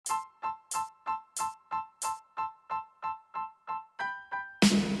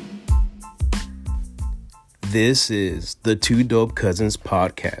This is the Two Dope Cousins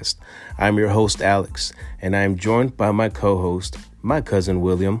podcast. I'm your host, Alex, and I'm joined by my co-host, my cousin,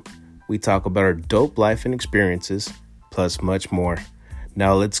 William. We talk about our dope life and experiences, plus much more.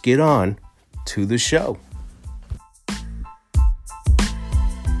 Now let's get on to the show.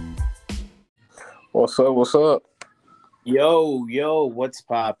 What's up? What's up? Yo, what's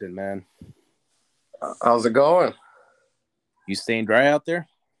poppin', man? How's it going? You staying dry out there?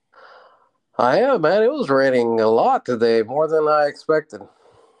 I am, man. It was raining a lot today, more than I expected.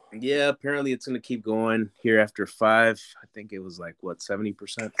 Yeah, apparently it's going to keep going here after 5. I think it was 70%,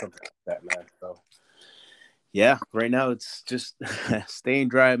 something like that, man. So, yeah, right now it's just staying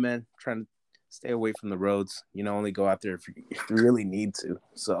dry, man. Trying to stay away from the roads. Only go out there if you really need to.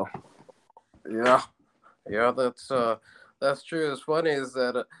 So, Yeah, that's true. It's funny is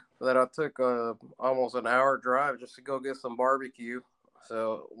that I took almost an hour drive just to go get some barbecue.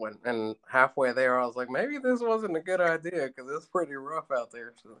 So and halfway there, I was like, maybe this wasn't a good idea because it's pretty rough out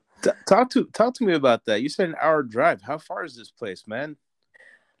there. So. Talk to me about that. You said an hour drive. How far is this place, man?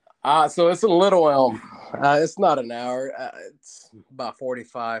 So it's in Little Elm. It's not an hour. It's about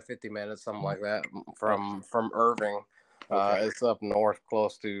 45, 50 minutes, something like that, from Irving. Okay. It's up north,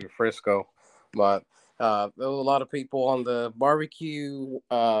 close to Frisco. But there was a lot of people on the barbecue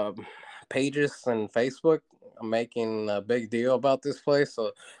pages and Facebook making a big deal about this place.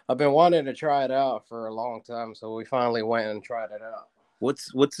 So I've been wanting to try it out for a long time. So we finally went and tried it out.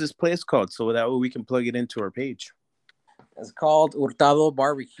 What's this place called? So that way we can plug it into our page. It's called Hurtado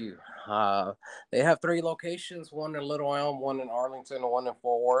Barbecue. They have 3 locations, one in Little Elm, one in Arlington, and one in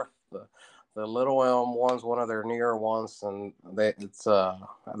Fort Worth. The Little Elm one's one of their newer ones, and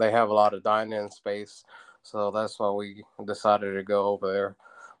they have a lot of dine-in space, so that's why we decided to go over there.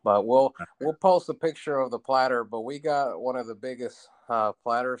 But we'll post a picture of the platter. But we got one of the biggest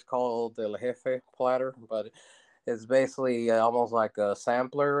platters called the Jefe platter, but it's basically almost like a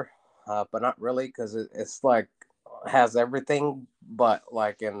sampler, but not really because it's like has everything, but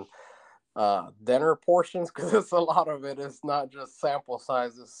like in dinner portions because it's a lot of it. It's not just sample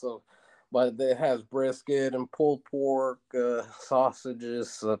sizes. So, but it has brisket and pulled pork,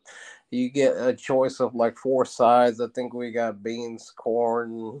 sausages. You get a choice of like 4 sides. I think we got beans,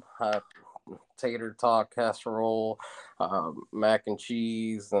 corn, tater tot, casserole, mac and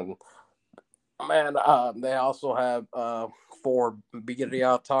cheese, and man, they also have 4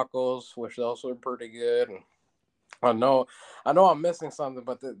 birria tacos, which also are pretty good. And I know I'm missing something,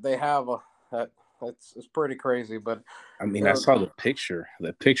 but they have it's pretty crazy. But I mean, I saw the picture.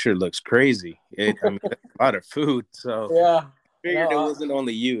 The picture looks crazy. That's a lot of food. So yeah, figured it wasn't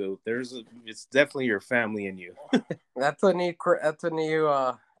only you. It's definitely your family and you. that's a new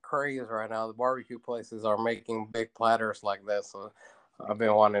craze right now. The barbecue places are making big platters like this. So I've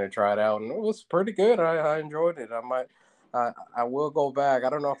been wanting to try it out, and it was pretty good. I enjoyed it. I will go back. I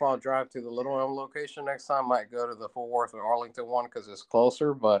don't know if I'll drive to the Little Elm location next time. I might go to the Fort Worth or Arlington one because it's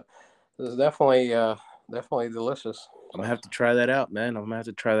closer, but it's definitely delicious. I'm gonna have to try that out, man. I'm gonna have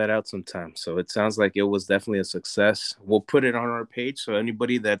to try that out sometime. So it sounds like it was definitely a success. We'll put it on our page, so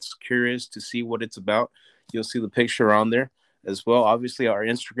anybody that's curious to see what it's about, you'll see the picture on there as well. Obviously, our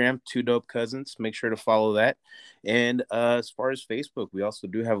Instagram, Two Dope Cousins. Make sure to follow that. And as far as Facebook, we also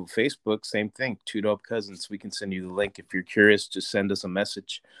do have a Facebook. Same thing, Two Dope Cousins. We can send you the link if you're curious. Just send us a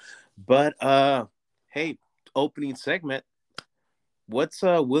message. But hey, opening segment. What's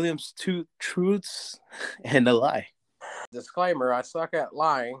William's 2 truths and a lie? Disclaimer: I suck at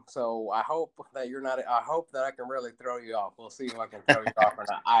lying, so I hope that you're not. I hope that I can really throw you off. We'll see if I can throw you off or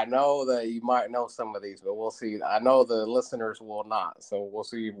not. I know that you might know some of these, but we'll see. I know the listeners will not, so we'll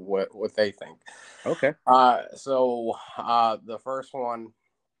see what they think. Okay. So the first one,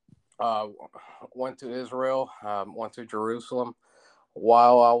 went to Israel, went to Jerusalem.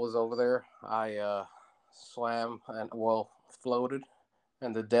 While I was over there, I swam and floated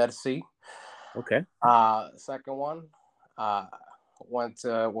in the Dead Sea. Okay. Second one,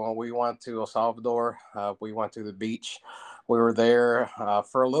 when we went to El Salvador, we went to the beach. We were there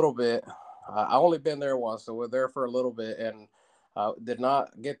for a little bit. I only been there once, so we're there for a little bit, and did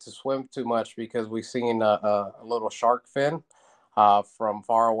not get to swim too much because we seen a little shark fin from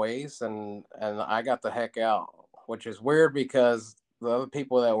far away, and I got the heck out, which is weird because the other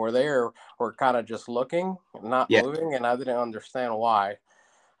people that were there were kind of just looking, not moving, and I didn't understand why.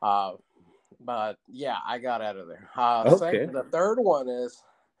 But yeah, I got out of there. Okay. The third one is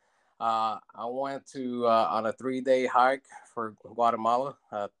I went to on a 3-day hike for Guatemala,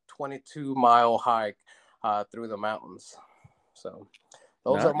 a 22-mile hike through the mountains. So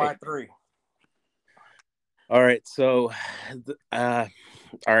those are my 3. All right. So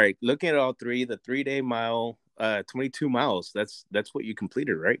All right, looking at all three, the 3 day mile, 22 miles. That's what you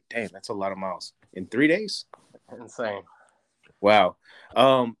completed, right? Damn, that's a lot of miles in 3 days. Insane. Wow.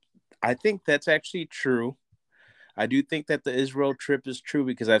 Um, I think that's actually true. I do think that the Israel trip is true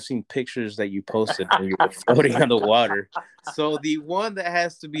because I've seen pictures that you posted when you were floating on the water. So the one that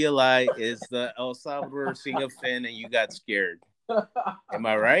has to be a lie is the El Salvador seeing a fin and you got scared. Am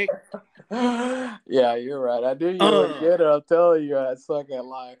I right? Yeah, you're right. I knew you would Uh, get it. I'm telling you, I suck at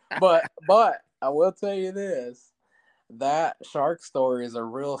lying. But I will tell you this: that shark story is a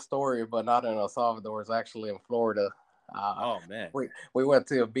real story, but not in El Salvador. It's actually in Florida. Uh, oh man. we went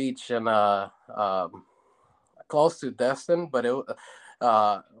to a beach in close to Destin,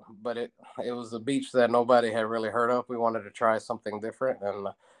 uh, but it was a beach that nobody had really heard of. We wanted to try something different, and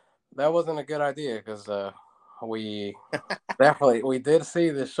that wasn't a good idea because we definitely we did see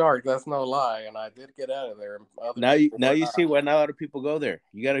the shark. That's no lie, and I did get out of there. And other people Now were you see not. why not a lot of people go there.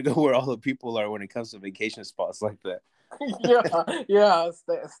 You got to go where all the people are when it comes to vacation spots like that. Yeah.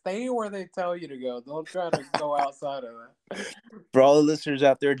 Stay where they tell you to go. Don't try to go outside of that. For all the listeners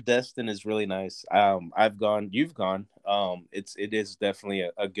out there, Destin is really nice. I've gone, you've gone. It is definitely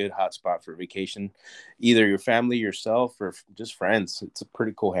a good hot spot for vacation, either your family, yourself, or just friends. It's a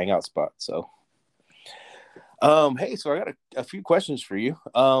pretty cool hangout spot. So, hey, so I got a few questions for you.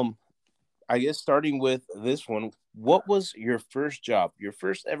 I guess starting with this one, what was your first job? Your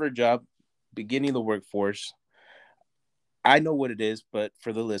first ever job, beginning the workforce? I know what it is, but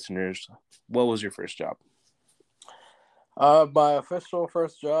for the listeners, what was your first job? My official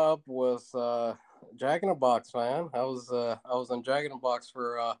first job was Jack in the Box, man. I was in Jack in the Box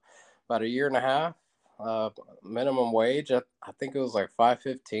for about a year and a half. Minimum wage. I think it was like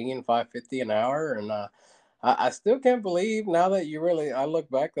 5.15, 5.50 an hour, and I still can't believe now that I look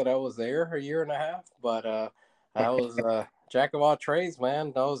back that I was there a year and a half. But I was jack of all trades,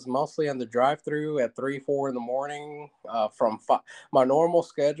 man. I was mostly in the drive-through at 3, 4 in the morning. My normal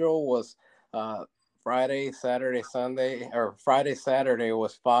schedule was. Uh, Friday, Saturday, Sunday, or Friday, Saturday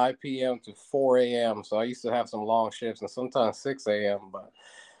was 5 p.m. to 4 a.m. So I used to have some long shifts and sometimes 6 a.m. But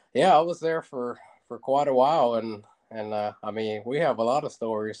yeah, I was there for quite a while, and I mean, we have a lot of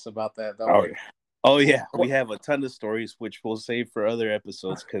stories about that, don't Oh we? yeah. Oh yeah, we have a ton of stories which we'll save for other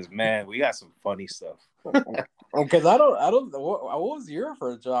episodes because man, we got some funny stuff. Because I don't. What was your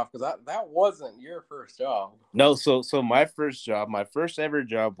first job? Because that wasn't your first job. No, so my first job, my first ever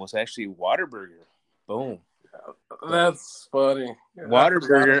job was actually Waterburger. Boom. So That's funny. I forgot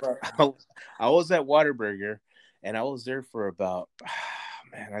Waterburger, about. I was at Waterburger, and I was there for about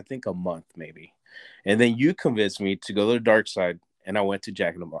man, I think a month maybe, and then you convinced me to go to the dark side, and I went to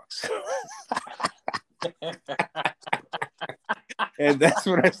Jack in the Box. And that's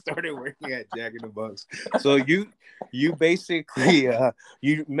when I started working at Jack in the Box. So you basically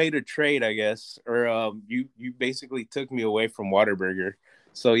you made a trade, I guess, or you basically took me away from Waterburger.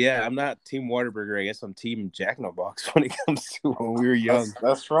 So yeah, I'm not Team Waterburger. I guess I'm Team Jack in the Box when it comes to when we were young.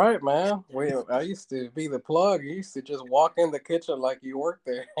 That's right, man. I used to be the plug. You used to just walk in the kitchen like you worked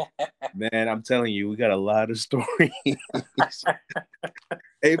there. Man, I'm telling you, we got a lot of stories.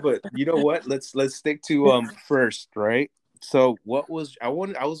 Hey, but you know what? Let's stick to first, right? So I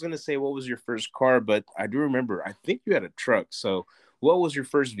was gonna say what was your first car, but I do remember I think you had a truck. So what was your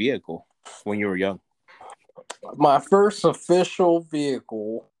first vehicle when you were young? My first official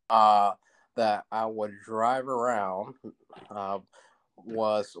vehicle that I would drive around uh,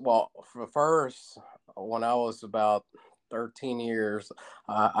 was, well, for first, when I was about 13 years,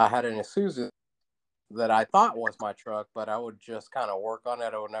 I had an Isuzu that I thought was my truck, but I would just kind of work on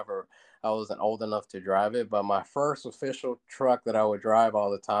it. I wasn't old enough to drive it. But my first official truck that I would drive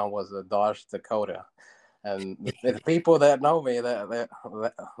all the time was a Dodge Dakota. And the people that know me,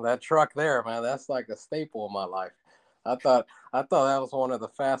 that truck there, man, that's like a staple of my life. I thought I thought that was one of the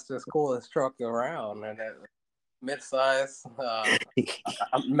fastest, coolest trucks around, and that mid-size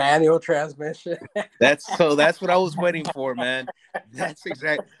manual transmission. That's what I was waiting for, man. That's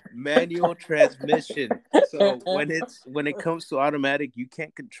exact manual transmission. So when it comes to automatic, you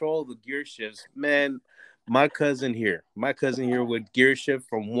can't control the gear shifts, man. My cousin here would gear shift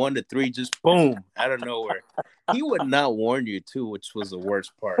from 1 to 3, just boom out of nowhere. He would not warn you too, which was the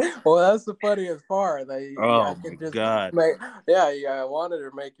worst part. Well, that's the funniest part. I Oh my could just god. make, yeah. I wanted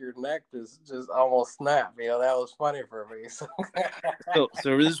to make your neck just almost snap. That was funny for me. So.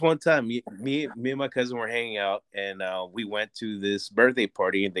 So this one time, me and my cousin were hanging out, and we went to this birthday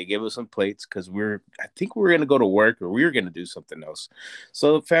party, and they gave us some plates because I think we were gonna go to work or we were gonna do something else.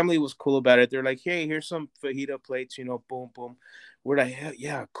 So the family was cool about it. They're like, "Hey, here's some fajita plates, boom, boom." We're like, "Hell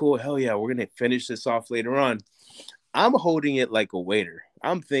yeah, cool, hell yeah, we're gonna finish this off later on." I'm holding it like a waiter.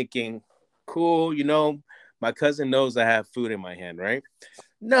 I'm thinking, cool, my cousin knows I have food in my hand, right?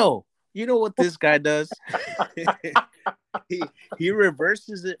 No, you know what this guy does? he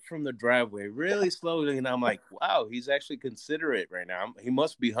reverses it from the driveway really slowly, and I'm like, wow, he's actually considerate right now. He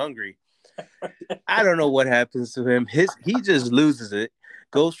must be hungry. I don't know what happens to him. He just loses it,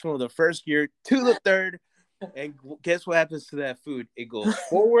 goes from the first gear to the third, and guess what happens to that food? It goes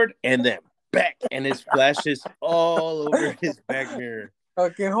forward and then back, and it splashes all over his back mirror.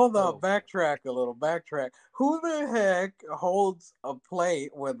 Okay, hold on. Oh, Backtrack a little. Backtrack. Who the heck holds a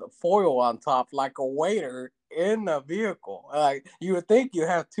plate with foil on top like a waiter in a vehicle? Like you would think you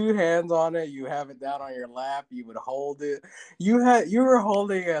have two hands on it, you have it down on your lap, you would hold it. You were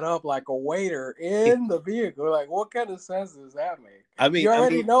holding it up like a waiter in the vehicle. Like what kind of sense does that make? I mean, You I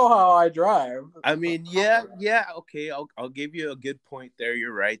already mean, know how I drive. I mean, yeah, yeah, okay. I'll give you a good point there.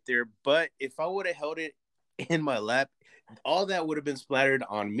 You're right there. But if I would have held it in my lap, all that would have been splattered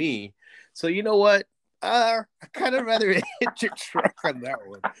on me. So you know what? I kind of rather hit your truck on that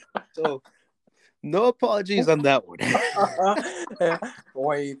one. So no apologies on that one.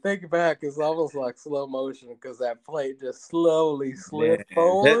 When you think back, it's almost like slow motion because that plate just slowly slid Man,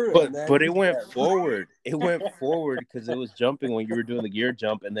 forward but and then but it went forward. It went forward because it was jumping when you were doing the gear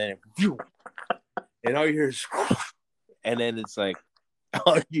jump, and then and all you hear is, and then it's like,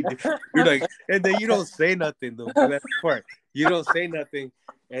 all you do, you're like, and then you don't say nothing. The best part, you don't say nothing,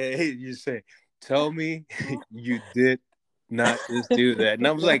 and you say, "Tell me you did not just do that." And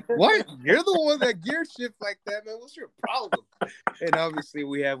I was like, "What? You're the one that gear shift like that, man. What's your problem?" And obviously,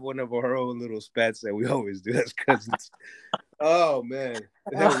 we have one of our own little spats that we always do as cousins. Oh man,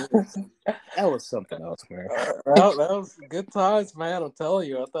 that was something else, man. that was good times, man. I'm telling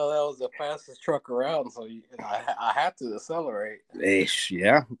you, I thought that was the fastest truck around, so I had to accelerate. Ish,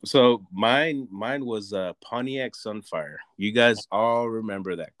 yeah. So mine was a Pontiac Sunfire. You guys all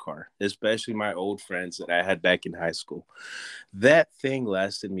remember that car, especially my old friends that I had back in high school. That thing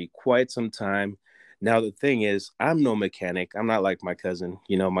lasted me quite some time. Now the thing is, I'm no mechanic. I'm not like my cousin.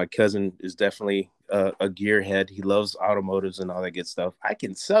 My cousin is definitely a gearhead. He loves automotives and all that good stuff. I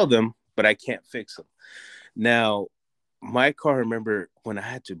can sell them, but I can't fix them. Now, my car, remember when I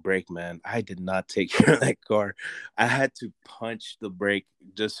had to brake, man, I did not take care of that car. I had to punch the brake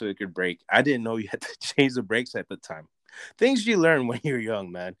just so it could brake. I didn't know you had to change the brakes at the time. Things you learn when you're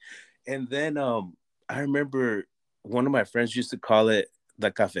young, man. And then I remember one of my friends used to call it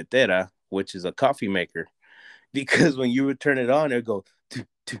the cafetera, which is a coffee maker, because when you would turn it on, it'd go toot,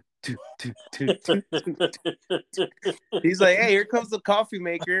 toot, toot, toot, toot, toot, toot. He's like, hey, here comes the coffee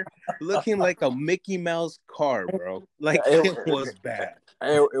maker, looking like a Mickey Mouse car, bro. Like it was bad.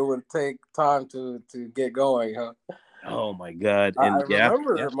 It would take time to get going, huh? Oh my god. I And yeah, yeah.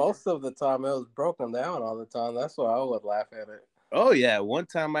 remember most of the time it was broken down all the time. That's why I would laugh at it. Oh yeah. One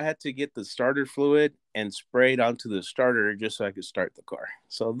time I had to get the starter fluid and spray it onto the starter just so I could start the car.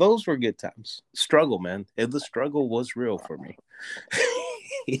 So those were good times. Struggle, man. And the struggle was real for me.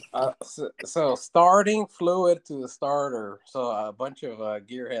 So starting fluid to the starter. So a bunch of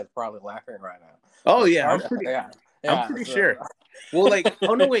gearheads probably laughing right now. Oh So yeah, start, yeah, I'm yeah. pretty So sure. Well, like,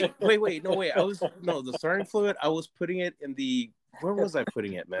 oh no, wait, no, wait. I was no the starting fluid. I was putting it in the. Where was I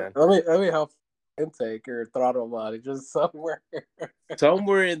putting it, man? let me help intake or throttle body just somewhere.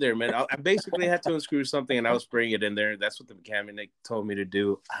 Somewhere in there, man. I basically had to unscrew something, and I was spraying it in there. That's what the mechanic told me to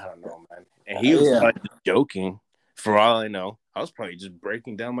do. I don't know, man. And he was Yeah. probably just joking. For all I know, I was probably just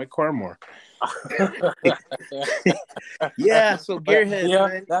breaking down my car more. Yeah. So gearheads, Yeah,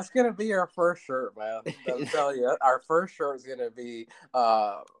 man. that's gonna be our first shirt, man. I'm telling you, our first shirt is gonna be.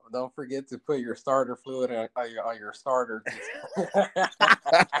 Don't forget to put your starter fluid on your starter.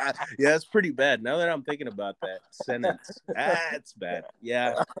 Yeah, it's pretty bad. Now that I'm thinking about that sentence, that's bad.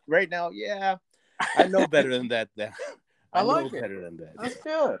 Yeah. Right now, yeah, I know better than that. Then I I know like it. better than That's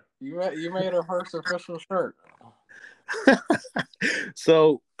good. You made our first official shirt. that.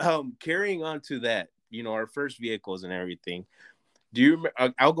 So, carrying on to that, our first vehicles and everything. Do you?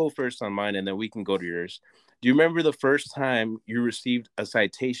 I'll go first on mine, and then we can go to yours. Do you remember the first time you received a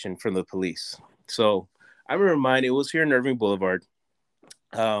citation from the police? So, I remember mine. It was here in Irving Boulevard.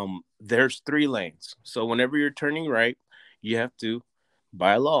 There's 3 lanes, so whenever you're turning right, you have to,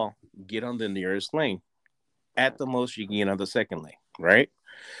 by law, get on the nearest lane. At the most, you can get on the second lane, right?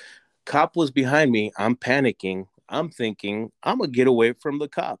 Cop was behind me. I'm panicking. I'm thinking I'm gonna get away from the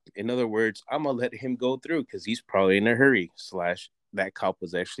cop. In other words, I'm gonna let him go through because he's probably in a hurry. Slash, that cop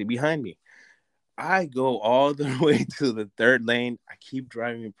was actually behind me. I go all the way to the third lane. I keep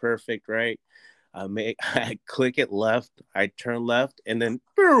driving perfect, right? I click it left, I turn left, and then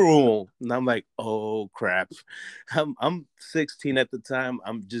boom, and I'm like, oh crap. I'm 16 at the time.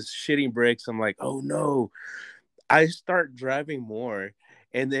 I'm just shitting brakes. I'm like, oh no. I start driving more,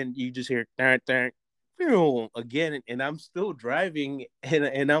 and then you just hear again, and I'm still driving,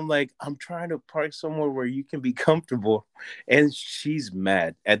 and I'm like, I'm trying to park somewhere where you can be comfortable, and she's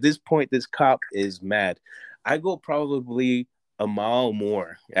mad. At this point, this cop is mad. I go probably a mile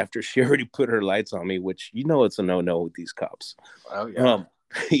more after she already put her lights on me, which it's a no with these cops. Oh yeah. Um,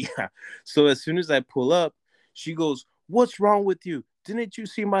 yeah. So as soon as I pull up, she goes, "What's wrong with you? Didn't you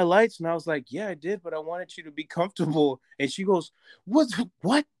see my lights?" And I was like, "Yeah, I did, but I wanted you to be comfortable." And she goes, What?"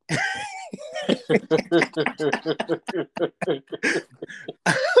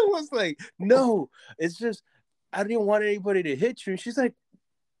 I was like, "No, it's just I didn't want anybody to hit you." And she's like,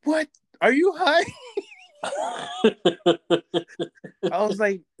 "What? Are you high?" I was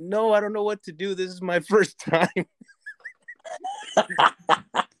like, "No, I don't know what to do. This is my first time."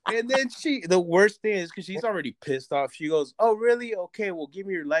 And then the worst thing is because she's already pissed off. She goes, "Oh, really? Okay, well, give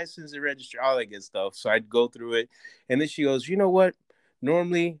me your license and register, all that good stuff." So I'd go through it. And then she goes, "You know what?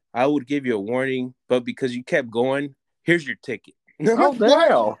 Normally I would give you a warning, but because you kept going, here's your ticket." And I'm Oh like,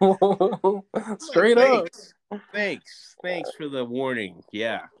 "What?" damn! I'm like, Straight up. thanks for the warning.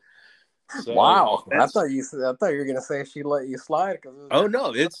 Yeah. So Wow. that's I thought you were gonna say she let you slide because it was oh your.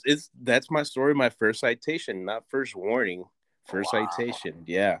 no, it's that's my story, my first citation, not first warning, first Wow. citation.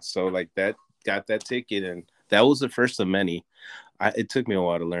 Yeah. So like that got that ticket, and that was the first of many. It took me a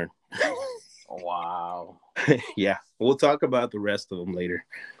while to learn. Wow. Yeah, we'll talk about the rest of them later.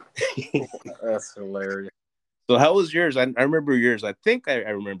 That's hilarious. So how was yours? I remember yours. I think I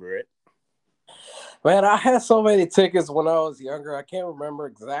remember it. Man, I had so many tickets when I was younger. I can't remember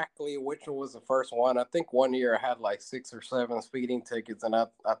exactly which one was the first one. I think one year I had like 6 or 7 speeding tickets, and I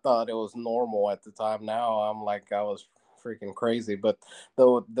thought it was normal at the time. Now I'm like I was freaking crazy. But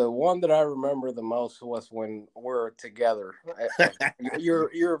the one that I remember the most was when we're together. You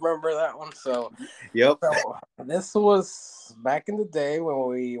remember that one? So Yep. so this was back in the day when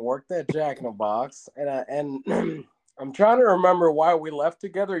we worked at Jack in the Box, and I'm trying to remember why we left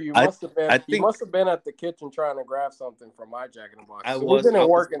together. I I You think must have been at the kitchen trying to grab something from my Jack in the Box. I So we was I didn't was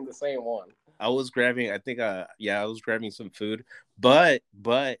work in the same one. I was grabbing. I think I was grabbing some food, but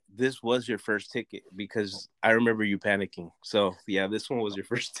this was your first ticket because I remember you panicking. So yeah, this one was your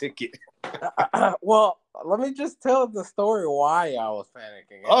first ticket. Well, let me just tell the story why I was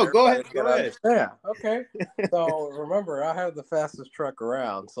panicking, and Oh, go ahead, everybody's go gonna ahead. understand. Okay. So remember, I have the fastest truck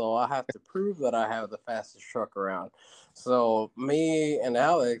around, so I have to prove that I have the fastest truck around. So me and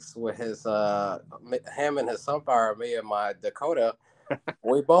Alex, with him and his Sunfire, me and my Dakota,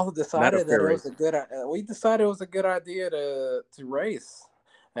 we both Not a decided that fair it was race. a good. We decided it was a good idea to race,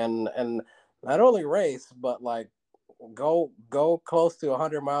 and not only race, but like go close to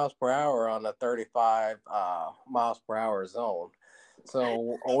 100 miles per hour on a 35 miles per hour zone.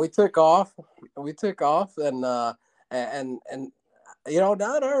 So we took off. We took off, and now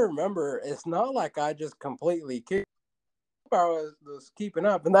that I remember, it's not like I just completely kicked. I was keeping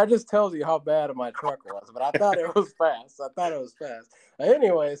up, and that just tells you how bad my truck was. But I thought it was fast. I thought it was fast.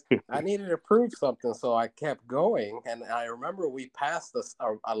 Anyways, I needed to prove something, so I kept going. And I remember we passed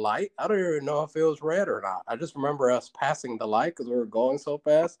a light. I don't even know if it was red or not. I just remember us passing the light because we were going so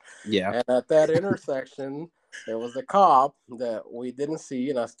fast. Yeah. And at that intersection, there was a cop that we didn't see,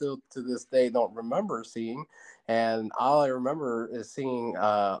 and I still to this day don't remember seeing. And all I remember is seeing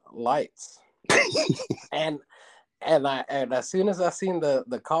lights. And and as soon as I seen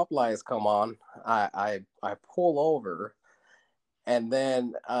the cop lights come on, I pull over, and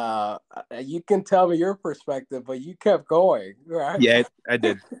then you can tell me your perspective, but you kept going, right? Yeah, I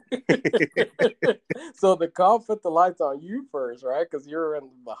did. So the cop put the lights on you first, right? Because you're in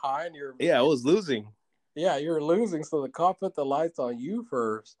behind. Yeah, I was losing. Yeah, you're losing. So the cop put the lights on you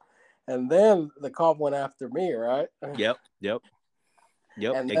first, and then the cop went after me, right? Yep, yep,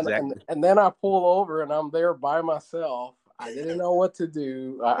 yep, exactly. And then I pull over and I'm there by myself. I didn't know what to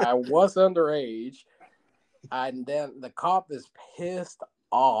do. I was underage, and then the cop is pissed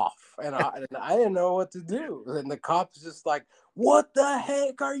off, and I didn't know what to do. And the cop's just like, "What the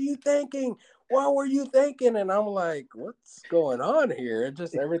heck are you thinking? What were you thinking?" And I'm like, "What's going on here?" It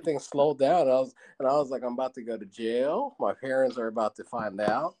just everything slowed down. I was like, "I'm about to go to jail. My parents are about to find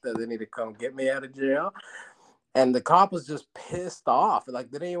out that they need to come get me out of jail." And the cop was just pissed off.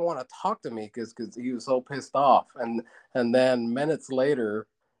 Like they didn't even want to talk to me because he was so pissed off. And then minutes later,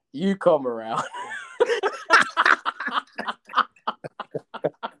 you come around.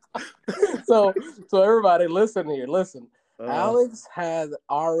 so so everybody, listen here, listen. Uh, Alex had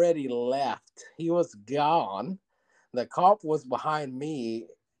already left. He was gone. The cop was behind me,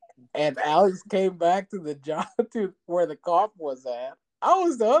 and Alex came back to the job to where the cop was at. I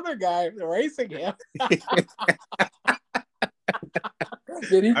was the other guy racing him.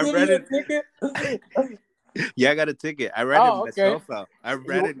 Did he I give you a ratted. ticket? Yeah, I got a ticket. I ratted Oh, okay. myself out. I You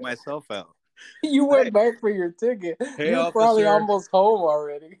ratted myself out. you Hey, went back for your ticket. hey, You're probably officer. almost home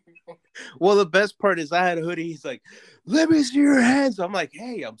already. Well, the best part is I had a hoodie. He's like, "Let me see your hands." I'm like,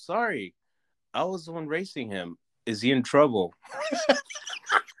 "Hey, I'm sorry. I was the one racing him. Is he in trouble?"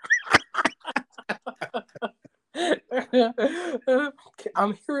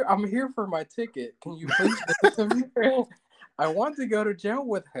 I'm here. I'm here for my ticket. Can you please give it to me? I want to go to jail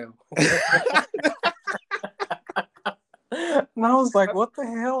with him. And I was like, what the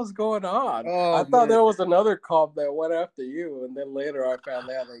hell is going on? I Oh thought man. there was another cop that went after you, and then later I found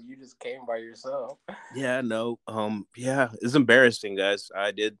out that you just came by yourself. Yeah, no. Yeah, it's embarrassing, guys.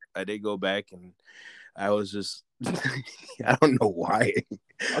 I did go back and I was just I don't know why.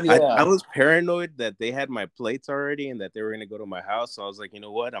 Oh I yeah. was paranoid that they had my plates already and that they were gonna go to my house. So I was like, you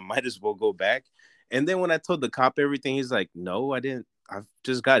know what? I might as well go back. And then when I told the cop everything, he's like, no, I didn't. I've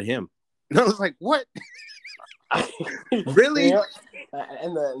just got him. And I was like, what? Really? Yeah.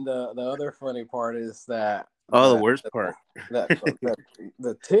 And the other funny part is that Oh, the that worst part. that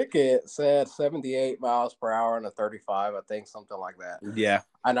the ticket said 78 miles per hour and a 35, I think, something like that. Yeah.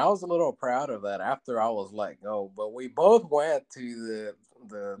 And I was a little proud of that after I was let go. But we both went to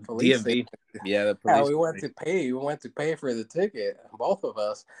the police station. DMV. Yeah, the Yeah, police. we went to pay. We went to pay for the ticket, both of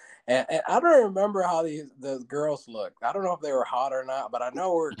us. And I don't remember how the girls looked. I don't know if they were hot or not, but I know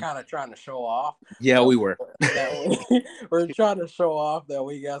we were kind of trying to show off Yeah, that we were. we're trying to show off that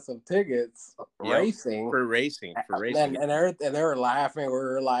we got some tickets Yep. racing. For racing. For racing. And they were laughing. We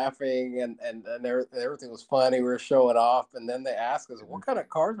were laughing, and everything was funny. We were showing off, and then they asked us, "What kind of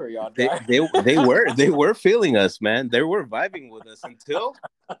cars are y'all They driving?" they they were feeling us, man. They were vibing with us until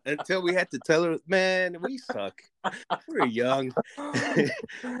we had to tell her, man, we suck. We're young.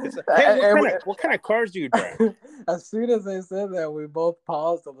 It's like, hey, what kind of cars do you drive? As soon as they said that, we both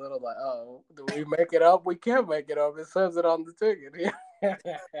paused a little, like, "Oh, do we make it up? We can't make it up. It says it on the ticket."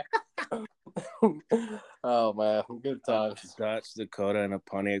 Oh man, good times. Dodge Dakota and a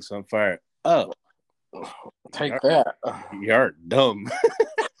Pontiac's on fire. Oh, Take you're, that. you're dumb.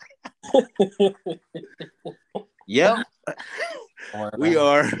 Yep, we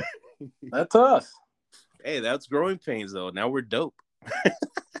are. That's us. Hey, that's growing pains though. Now we're dope.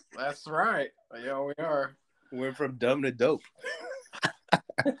 That's right. Yeah, we are. We're from dumb to dope.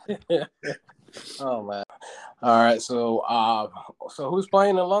 Oh man. All right. So who's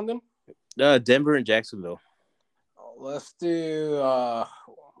playing in London? Denver and Jacksonville. Let's do.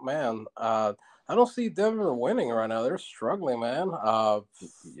 Man. I don't see Denver winning right now. They're struggling, man.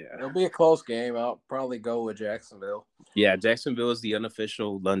 Yeah. It'll be a close game. I'll probably go with Jacksonville. Yeah, Jacksonville is the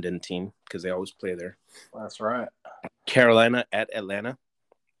unofficial London team because they always play there. That's right. Carolina at Atlanta.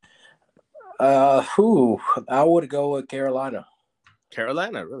 Who? I would go with Carolina.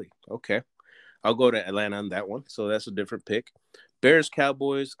 Carolina, really? Okay. I'll go to Atlanta on that one. So that's a different pick. Bears,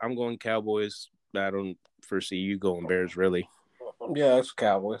 Cowboys. I'm going Cowboys. I don't foresee you going Bears, really. Yeah, it's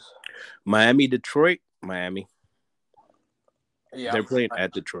Cowboys. Miami, Detroit. Miami. Yeah. They're playing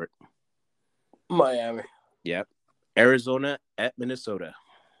at Detroit. Miami. Yep. Arizona at Minnesota.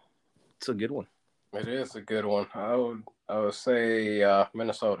 It's a good one. It is a good one. I would say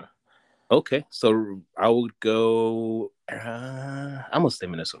Minnesota. Okay, so I would go. I'm gonna say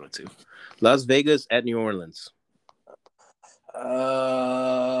Minnesota too. Las Vegas at New Orleans.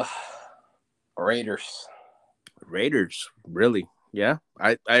 Uh, Raiders. Raiders, really? Yeah,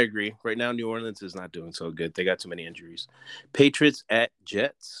 I agree. Right now, New Orleans is not doing so good. They got too many injuries. Patriots at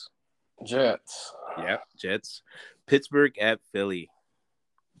Jets. Jets. Yeah, Jets. Pittsburgh at Philly.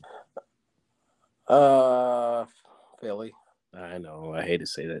 Philly. I know. I hate to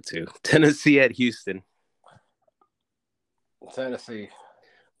say that too. Tennessee at Houston. Tennessee.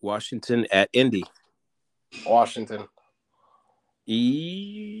 Washington at Indy. Washington.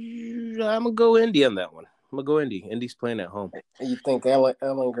 I'm gonna go Indy on that one. I'm gonna go Indy. Indy's playing at home. You think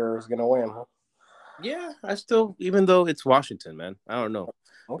Ellinger is gonna win, huh? Yeah, I still, even though it's Washington, man, I don't know,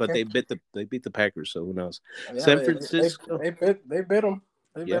 but Okay. they beat the Packers, so who knows? Yeah, San Francisco, they bit them.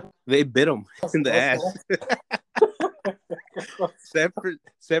 yeah, they bit them in the ass.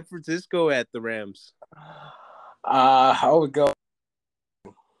 San Francisco at the Rams. I would go.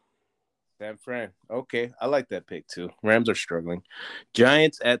 San Fran. Okay, I like that pick too. Rams are struggling.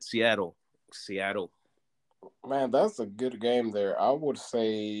 Giants at Seattle. Seattle. Man, that's a good game there. I would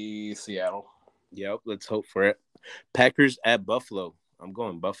say Seattle. Yep, let's hope for it. Packers at Buffalo. I'm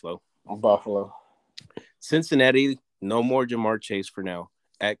going Buffalo. Buffalo. Cincinnati, no more Jamar Chase for now.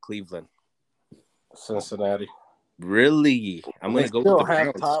 At Cleveland. Cincinnati. Really? I'm going They to go with still the have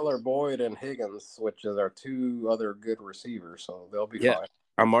Browns. Tyler Boyd and Higgins, which is our two other good receivers, so they'll be Yeah. fine.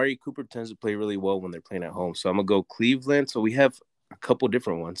 Amari Cooper tends to play really well when they're playing at home. So I'm going to go Cleveland. So we have a couple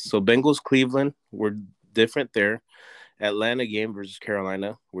different ones. So Bengals, Cleveland, we're different there. Atlanta game versus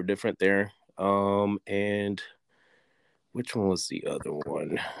Carolina, we're different there. And which one was the other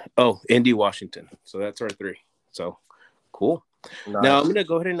one? Oh, Indy, Washington. So that's our three. So cool. Now I'm Nice. gonna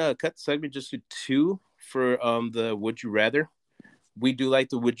go ahead and cut the segment just to two for the Would You Rather. We do like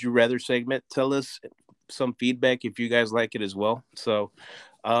the Would You Rather segment. Tell us some feedback if you guys like it as well. So,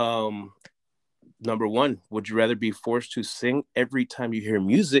 number one, would you rather be forced to sing every time you hear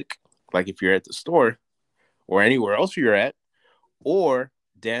music, like if you're at the store or anywhere else you're at, or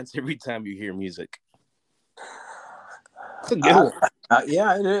dance every time you hear music? It's a good I, one.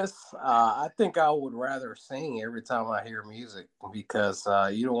 yeah, it is. I think I would rather sing every time I hear music because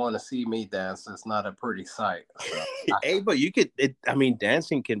you don't want to see me dance. It's not a pretty sight. So, Hey, but you could. I mean,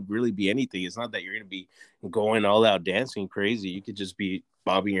 dancing can really be anything. It's not that you're gonna be going all out dancing crazy. You could just be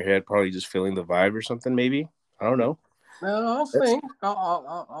bobbing your head, probably just feeling the vibe or something. Maybe I don't know. no, I'll That's. sing.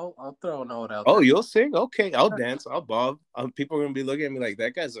 I'll throw a note out Oh, there. you'll sing? Okay, I'll dance. I'll bob. People are gonna be looking at me like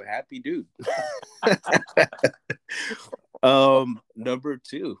that guy's a happy dude. Number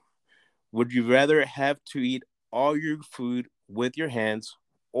two. Would you rather have to eat all your food with your hands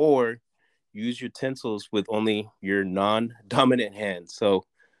or use utensils with only your non-dominant hand? So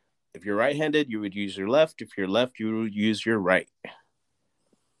if you're right-handed, you would use your left. If you're left, you would use your right.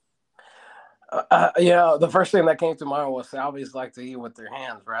 Yeah, the first thing that came to mind was Salvies like to eat with their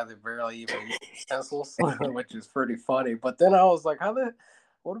hands rather barely even use pencils, which is pretty funny. But then I was like, how the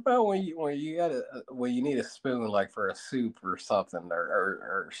what about when you need a spoon like for a soup or something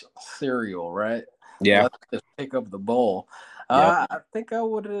or cereal, right? Yeah. Let's just pick up the bowl. Yep. I think I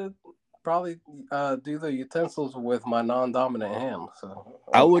would probably do the utensils with my non-dominant hand. So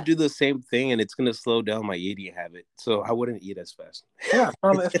I would do the same thing, and it's gonna slow down my eating habit, so I wouldn't eat as fast. yeah,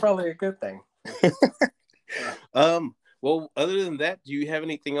 it's probably a good thing. Well, other than that, do you have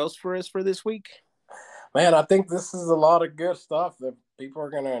anything else for us for this week? Man, I think this is a lot of good stuff that people are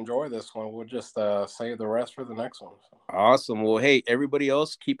going to enjoy this one. We'll just save the rest for the next one. So. Awesome. Well, hey, everybody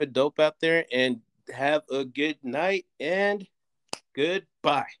else, keep it dope out there and have a good night and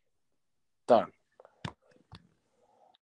goodbye. Done.